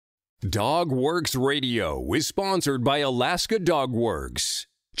Dogworks Radio is sponsored by Alaska Dog Works.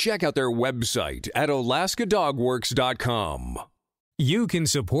 Check out their website at alaskadogworks.com. You can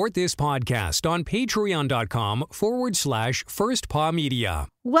support this podcast on patreon.com/firstpawmedia.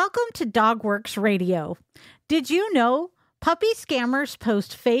 Welcome to Dogworks Radio. Did you know puppy scammers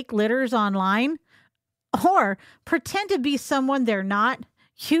post fake litters online or pretend to be someone they're not,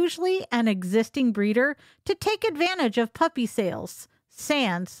 usually an existing breeder, to take advantage of puppy sales,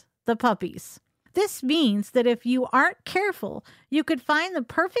 sans the puppies? This means that if you aren't careful, you could find the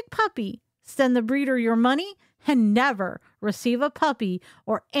perfect puppy, send the breeder your money, and never receive a puppy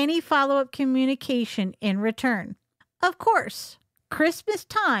or any follow-up communication in return. Of course, Christmas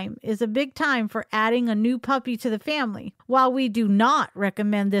time is a big time for adding a new puppy to the family. While we do not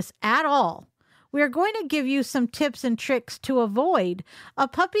recommend this at all, we are going to give you some tips and tricks to avoid a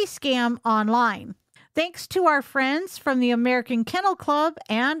puppy scam online. Thanks to our friends from the American Kennel Club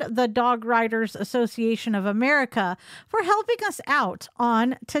and the Dog Writers Association of America for helping us out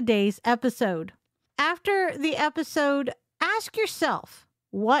on today's episode. After the episode, ask yourself,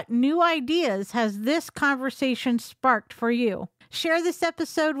 what new ideas has this conversation sparked for you? Share this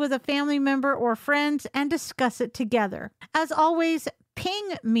episode with a family member or friends and discuss it together. As always,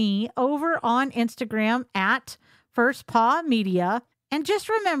 ping me over on Instagram at firstpawmedia. And just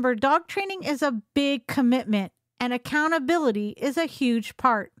remember, dog training is a big commitment and accountability is a huge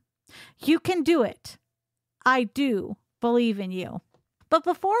part. You can do it. I do believe in you. But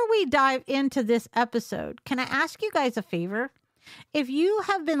before we dive into this episode, can I ask you guys a favor? If you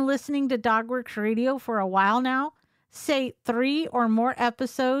have been listening to Dogworks Radio for a while now, say 3 or more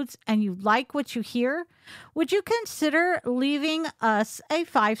episodes, and you like what you hear, would you consider leaving us a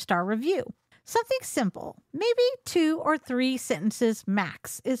 5-star review? Something simple, maybe 2 or 3 sentences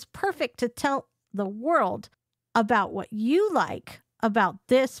max, is perfect to tell the world about what you like about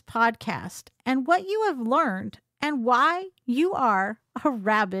this podcast and what you have learned and why you are a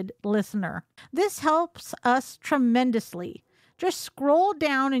rabid listener. This helps us tremendously. Just scroll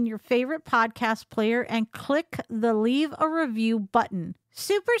down in your favorite podcast player and click the Leave a Review button.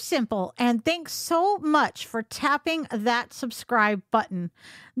 Super simple, and thanks so much for tapping that subscribe button.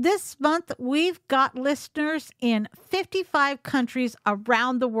 This month, we've got listeners in 55 countries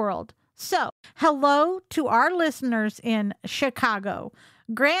around the world. So, hello to our listeners in Chicago,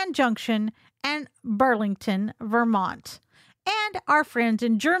 Grand Junction, and Burlington, Vermont, and our friends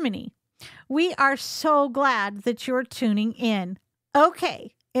in Germany. We are so glad that you're tuning in.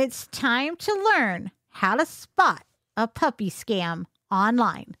 Okay, it's time to learn how to spot a puppy scam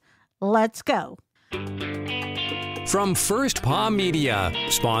online. Let's go. From First Paw Media,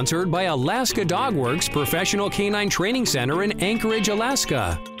 sponsored by Alaska Dog Works Professional Canine Training Center in Anchorage,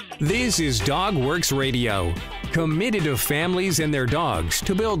 Alaska. This is Dogworks Radio, committed to families and their dogs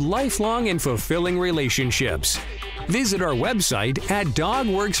to build lifelong and fulfilling relationships. Visit our website at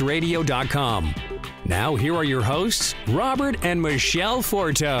dogworksradio.com. Now here are your hosts, Robert and Michele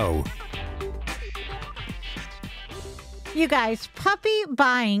Forto. You guys, puppy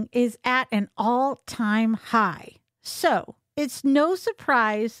buying is at an all-time high. So, it's no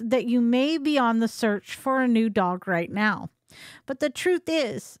surprise that you may be on the search for a new dog right now. But the truth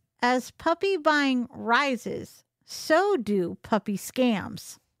is, as puppy buying rises, so do puppy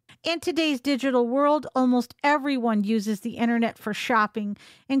scams. In today's digital world, almost everyone uses the internet for shopping,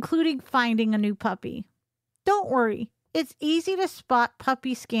 including finding a new puppy. Don't worry. It's easy to spot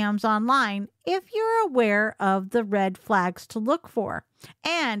puppy scams online if you're aware of the red flags to look for.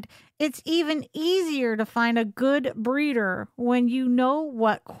 And it's even easier to find a good breeder when you know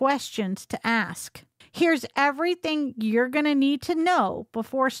what questions to ask. Here's everything you're going to need to know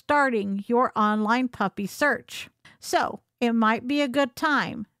before starting your online puppy search. So, it might be a good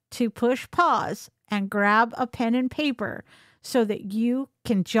time to push pause and grab a pen and paper so that you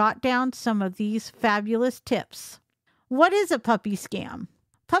can jot down some of these fabulous tips. What is a puppy scam?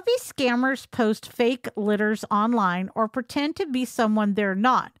 Puppy scammers post fake litters online or pretend to be someone they're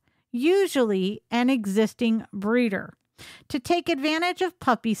not, usually an existing breeder, to take advantage of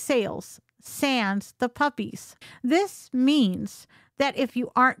puppy sales, sans the puppies. This means that if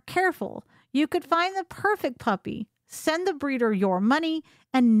you aren't careful, you could find the perfect puppy, send the breeder your money,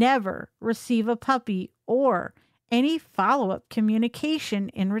 and never receive a puppy or any follow-up communication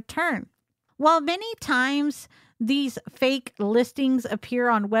in return. While many times these fake listings appear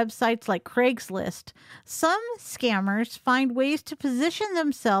on websites like Craigslist, some scammers find ways to position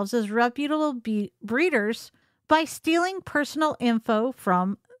themselves as reputable breeders by stealing personal info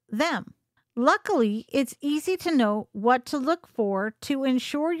from them. Luckily, it's easy to know what to look for to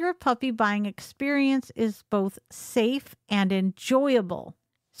ensure your puppy buying experience is both safe and enjoyable.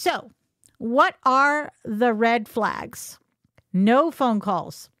 So, what are the red flags? No phone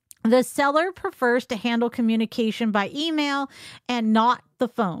calls. The seller prefers to handle communication by email and not the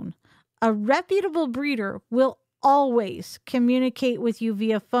phone. A reputable breeder will always communicate with you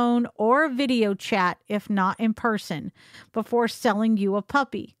via phone or video chat, if not in person, before selling you a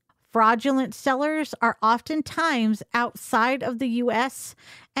puppy. Fraudulent sellers are oftentimes outside of the U.S.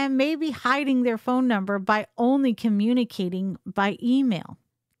 and may be hiding their phone number by only communicating by email.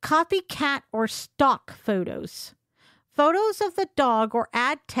 Copycat or stock photos. Photos of the dog or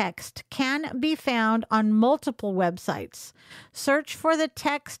ad text can be found on multiple websites. Search for the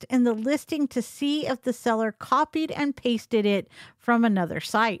text in the listing to see if the seller copied and pasted it from another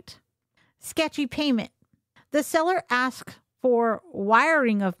site. Sketchy payment. The seller asks for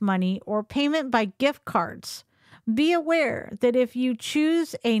wiring of money or payment by gift cards. Be aware that if you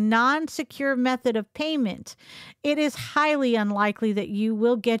choose a non-secure method of payment, it is highly unlikely that you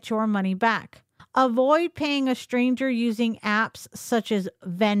will get your money back. Avoid paying a stranger using apps such as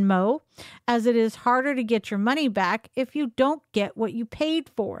Venmo, as it is harder to get your money back if you don't get what you paid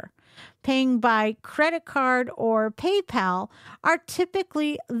for. Paying by credit card or PayPal are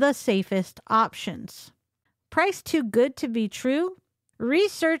typically the safest options. Price too good to be true?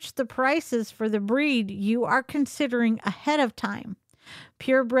 Research the prices for the breed you are considering ahead of time.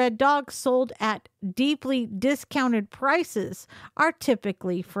 Purebred dogs sold at deeply discounted prices are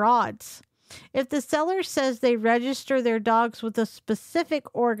typically frauds. If the seller says they register their dogs with a specific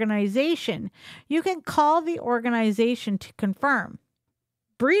organization, you can call the organization to confirm.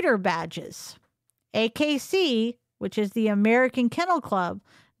 Breeder badges. AKC, which is the American Kennel Club,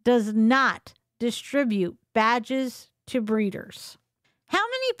 does not distribute badges to breeders. How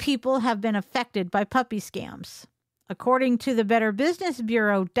many people have been affected by puppy scams? According to the Better Business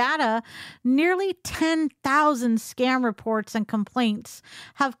Bureau data, nearly 10,000 scam reports and complaints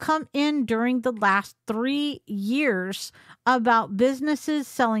have come in during the last 3 years about businesses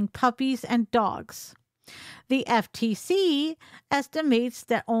selling puppies and dogs. The FTC estimates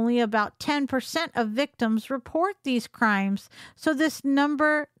that only about 10% of victims report these crimes, so this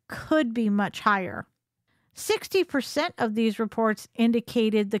number could be much higher. 60% of these reports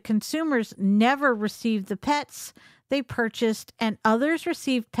indicated the consumers never received the pets they purchased, and others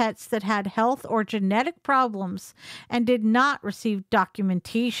received pets that had health or genetic problems and did not receive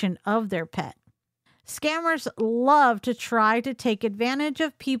documentation of their pet. Scammers love to try to take advantage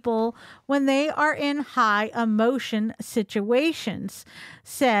of people when they are in high emotion situations,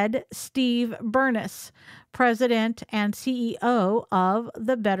 said Steve Burness, president and CEO of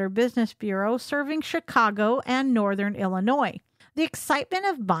the Better Business Bureau, serving Chicago and Northern Illinois. The excitement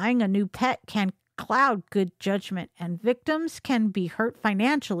of buying a new pet can cloud good judgment, and victims can be hurt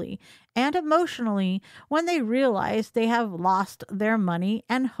financially and emotionally when they realize they have lost their money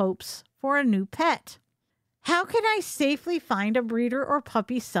and hopes for a new pet. How can I safely find a breeder or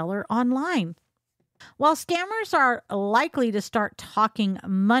puppy seller online? While scammers are likely to start talking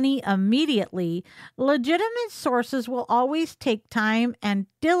money immediately, legitimate sources will always take time and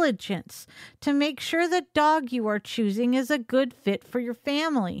diligence to make sure the dog you are choosing is a good fit for your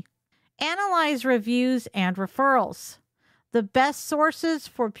family. Analyze reviews and referrals. The best sources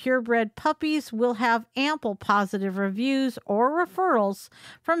for purebred puppies will have ample positive reviews or referrals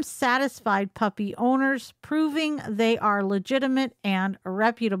from satisfied puppy owners, proving they are legitimate and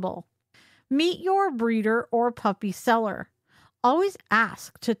reputable. Meet your breeder or puppy seller. Always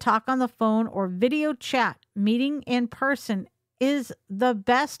ask to talk on the phone or video chat. Meeting in person is the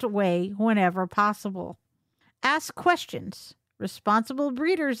best way whenever possible. Ask questions. Responsible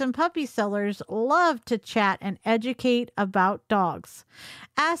breeders and puppy sellers love to chat and educate about dogs.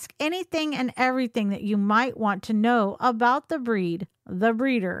 Ask anything and everything that you might want to know about the breed, the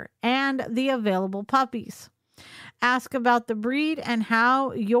breeder, and the available puppies. Ask about the breed and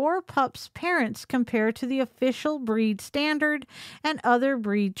how your pup's parents compare to the official breed standard and other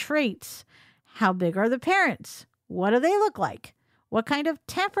breed traits. How big are the parents? What do they look like? What kind of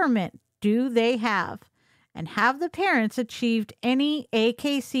temperament do they have? And have the parents achieved any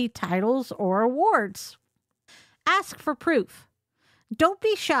AKC titles or awards? Ask for proof. Don't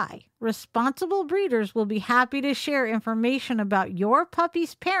be shy. Responsible breeders will be happy to share information about your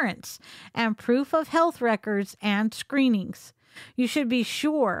puppy's parents and proof of health records and screenings. You should be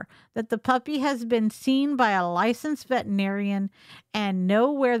sure that the puppy has been seen by a licensed veterinarian and know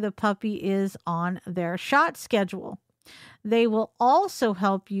where the puppy is on their shot schedule. They will also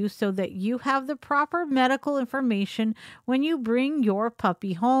help you so that you have the proper medical information when you bring your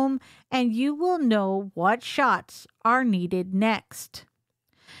puppy home, and you will know what shots are needed next.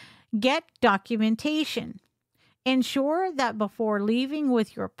 Get documentation. Ensure that before leaving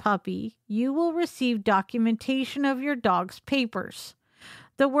with your puppy, you will receive documentation of your dog's papers.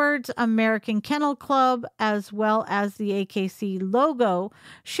 The words American Kennel Club, as well as the AKC logo,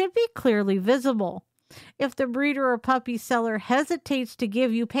 should be clearly visible. If the breeder or puppy seller hesitates to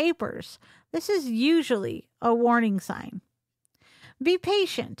give you papers, this is usually a warning sign. Be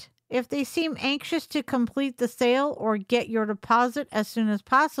patient. If they seem anxious to complete the sale or get your deposit as soon as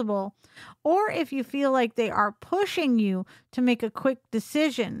possible, or if you feel like they are pushing you to make a quick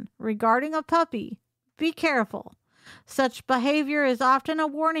decision regarding a puppy, be careful. Such behavior is often a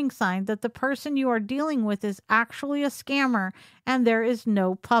warning sign that the person you are dealing with is actually a scammer and there is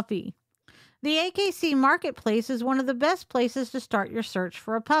no puppy. The AKC Marketplace is one of the best places to start your search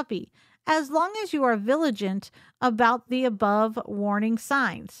for a puppy, as long as you are vigilant about the above warning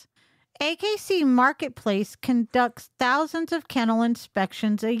signs. AKC Marketplace conducts thousands of kennel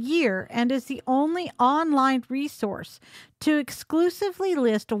inspections a year and is the only online resource to exclusively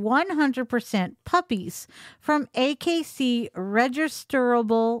list 100% puppies from AKC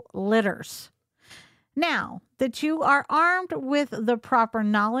registerable litters. Now that you are armed with the proper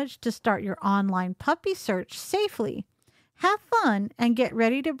knowledge to start your online puppy search safely, have fun and get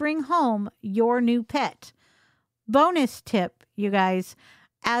ready to bring home your new pet. Bonus tip, you guys.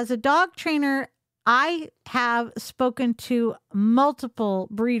 As a dog trainer, I have spoken to multiple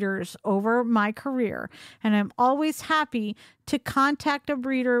breeders over my career, and I'm always happy to contact a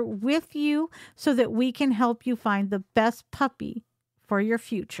breeder with you so that we can help you find the best puppy for your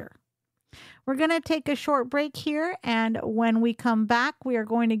future. We're going to take a short break here, and when we come back, we are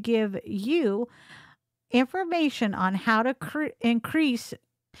going to give you information on how to increase.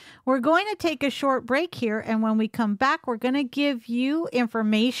 We're going to take a short break here, and when we come back, we're going to give you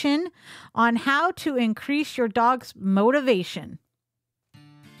information on how to increase your dog's motivation.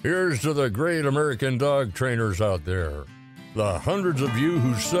 Here's to the great American dog trainers out there. The hundreds of you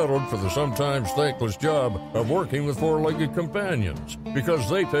who settled for the sometimes thankless job of working with four-legged companions because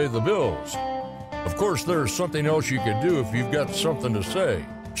they pay the bills. Of course, there's something else you could do if you've got something to say.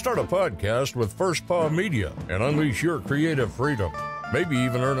 Start a podcast with First Paw Media and unleash your creative freedom. Maybe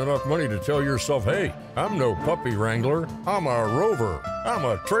even earn enough money to tell yourself, hey, I'm no puppy wrangler, I'm a rover, I'm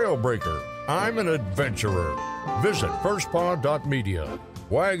a trail breaker, I'm an adventurer. Visit firstpaw.media.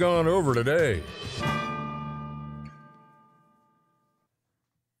 Wag on over today.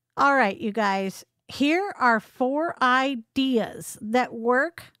 All right, you guys, here are 4 ideas that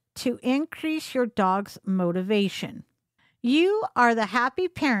work to increase your dog's motivation. You are the happy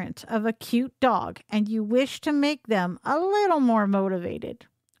parent of a cute dog, and you wish to make them a little more motivated.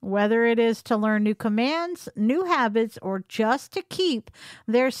 Whether it is to learn new commands, new habits, or just to keep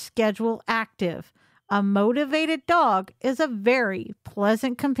their schedule active, a motivated dog is a very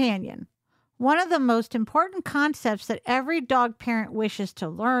pleasant companion. One of the most important concepts that every dog parent wishes to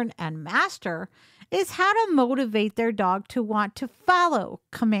learn and master is how to motivate their dog to want to follow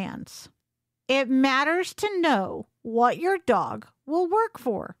commands. It matters to know what your dog will work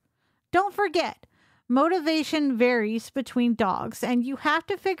for. Don't forget, motivation varies between dogs, and you have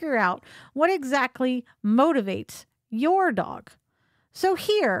to figure out what exactly motivates your dog. So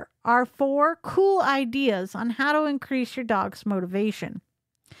here are 4 cool ideas on how to increase your dog's motivation.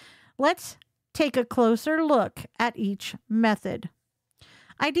 Let's take a closer look at each method.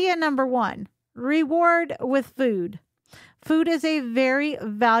 Idea number 1, reward with food. Food is a very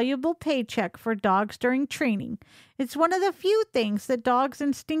valuable paycheck for dogs during training. It's one of the few things that dogs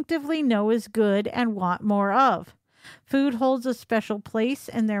instinctively know is good and want more of. Food holds a special place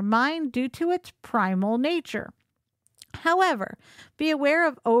in their mind due to its primal nature. However, be aware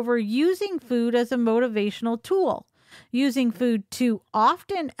of overusing food as a motivational tool. Using food too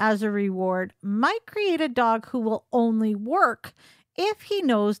often as a reward might create a dog who will only work if he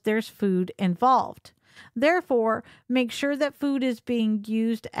knows there's food involved. Therefore, make sure that food is being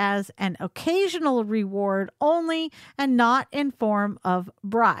used as an occasional reward only and not in form of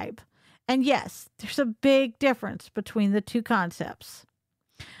bribe. And yes, there's a big difference between the two concepts.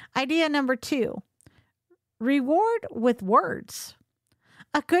 Idea number 2, reward with words.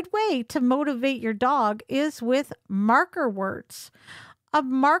 A good way to motivate your dog is with marker words. A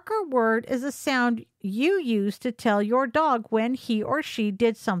marker word is a sound you use to tell your dog when he or she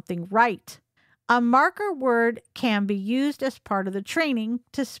did something right. A marker word can be used as part of the training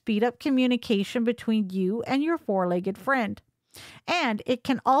to speed up communication between you and your four-legged friend. And it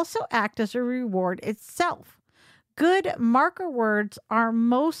can also act as a reward itself. Good marker words are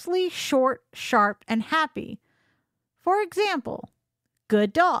mostly short, sharp, and happy. For example,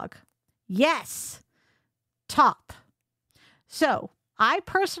 good dog. Yes. Top. So, I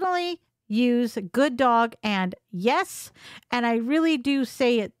personally use good dog and yes. And I really do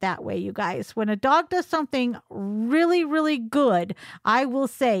say it that way, you guys. When a dog does something really, really good, I will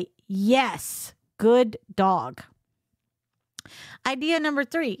say yes, good dog. Idea number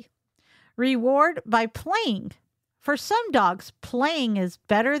 3, reward by playing. For some dogs, playing is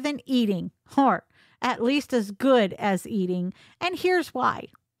better than eating, or at least as good as eating. And here's why.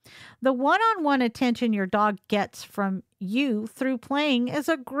 The one-on-one attention your dog gets from you through playing is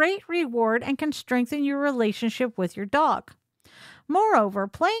a great reward and can strengthen your relationship with your dog. Moreover,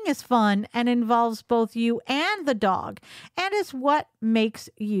 playing is fun and involves both you and the dog, and is what makes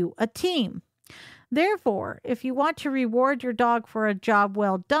you a team. Therefore, if you want to reward your dog for a job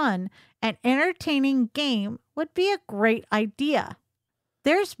well done, an entertaining game would be a great idea.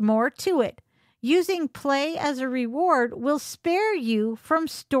 There's more to it. Using play as a reward will spare you from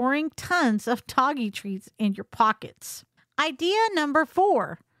storing tons of doggy treats in your pockets. Idea number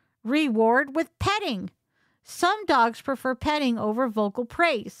 4, reward with petting. Some dogs prefer petting over vocal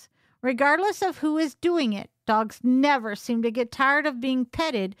praise. Regardless of who is doing it, dogs never seem to get tired of being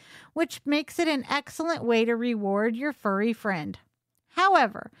petted, which makes it an excellent way to reward your furry friend.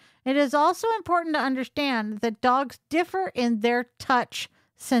 However, it is also important to understand that dogs differ in their touch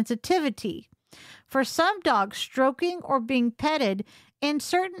sensitivity. For some dogs, stroking or being petted in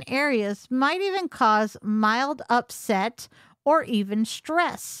certain areas might even cause mild upset or even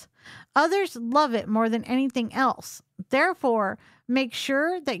stress. Others love it more than anything else. Therefore, make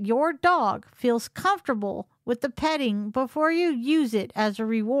sure that your dog feels comfortable with the petting before you use it as a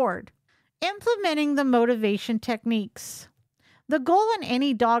reward. Implementing the motivation techniques. The goal in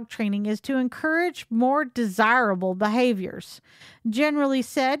any dog training is to encourage more desirable behaviors. Generally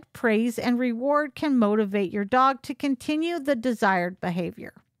said, praise and reward can motivate your dog to continue the desired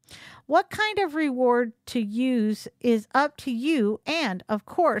behavior. What kind of reward to use is up to you and, of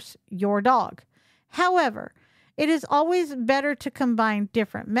course, your dog. However, it is always better to combine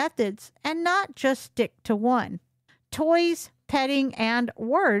different methods and not just stick to one. Toys, petting, and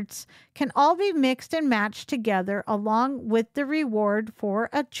words can all be mixed and matched together along with the reward for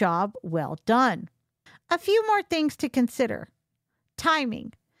a job well done. A few more things to consider.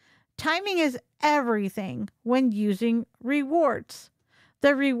 Timing. Timing is everything when using rewards.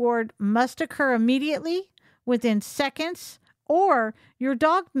 The reward must occur immediately, within seconds, or your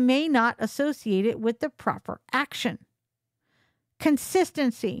dog may not associate it with the proper action.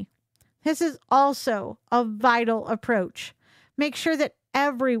 Consistency. This is also a vital approach. Make sure that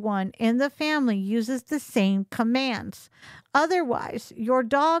everyone in the family uses the same commands. Otherwise, your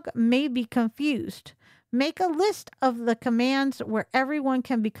dog may be confused. Make a list of the commands where everyone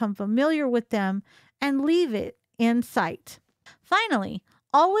can become familiar with them and leave it in sight. Finally,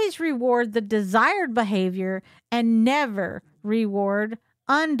 always reward the desired behavior and never reward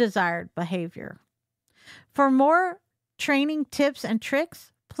undesired behavior. For more training tips and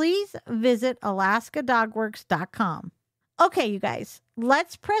tricks, please visit alaskadogworks.com. Okay, you guys,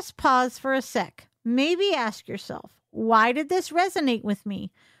 let's press pause for a sec. Maybe ask yourself, why did this resonate with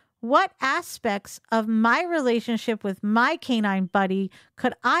me? What aspects of my relationship with my canine buddy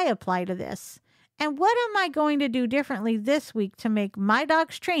could I apply to this? And what am I going to do differently this week to make my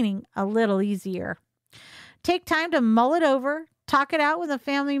dog's training a little easier? Take time to mull it over, talk it out with a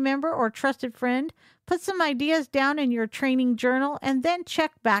family member or trusted friend, put some ideas down in your training journal, and then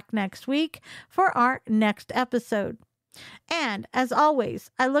check back next week for our next episode. And as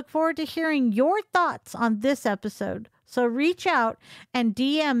always, I look forward to hearing your thoughts on this episode. So reach out and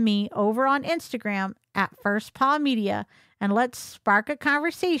DM me over on Instagram at First Paw Media and let's spark a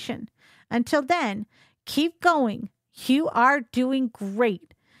conversation. Until then, keep going. You are doing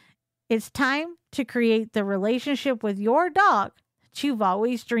great. It's time to create the relationship with your dog that you've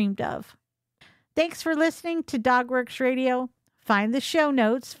always dreamed of. Thanks for listening to Dogworks Radio. Find the show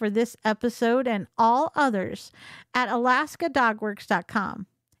notes for this episode and all others at alaskadogworks.com.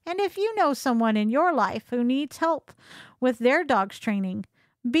 And if you know someone in your life who needs help with their dog's training,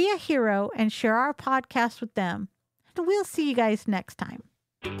 be a hero and share our podcast with them. And we'll see you guys next time.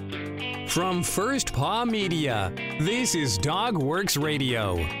 From First Paw Media, this is Dogworks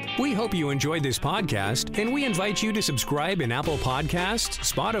Radio. We hope you enjoyed this podcast, and we invite you to subscribe in Apple Podcasts,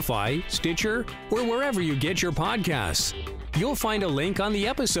 Spotify, Stitcher, or wherever you get your podcasts. You'll find a link on the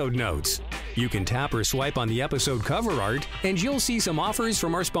episode notes. You can tap or swipe on the episode cover art, and you'll see some offers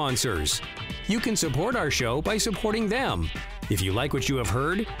from our sponsors. You can support our show by supporting them. If you like what you have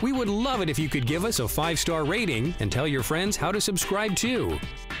heard, we would love it if you could give us a 5-star rating and tell your friends how to subscribe too.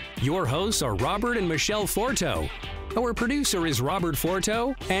 Your hosts are Robert and Michele Forto. Our producer is Robert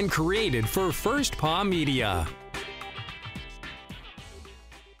Forto and created for First Paw Media.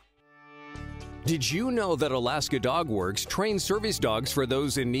 Did you know that Alaska Dog Works trains service dogs for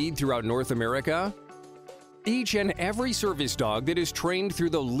those in need throughout North America? Each and every service dog that is trained through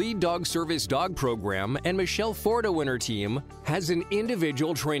the Lead Dog Service Dog Program and Michele Forto and her team has an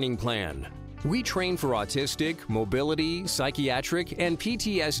individual training plan. We train for autistic, mobility, psychiatric, and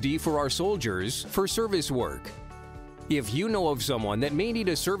PTSD for our soldiers for service work. If you know of someone that may need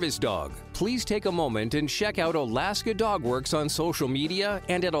a service dog, please take a moment and check out Alaska Dog Works on social media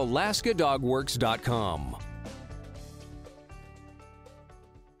and at alaskadogworks.com.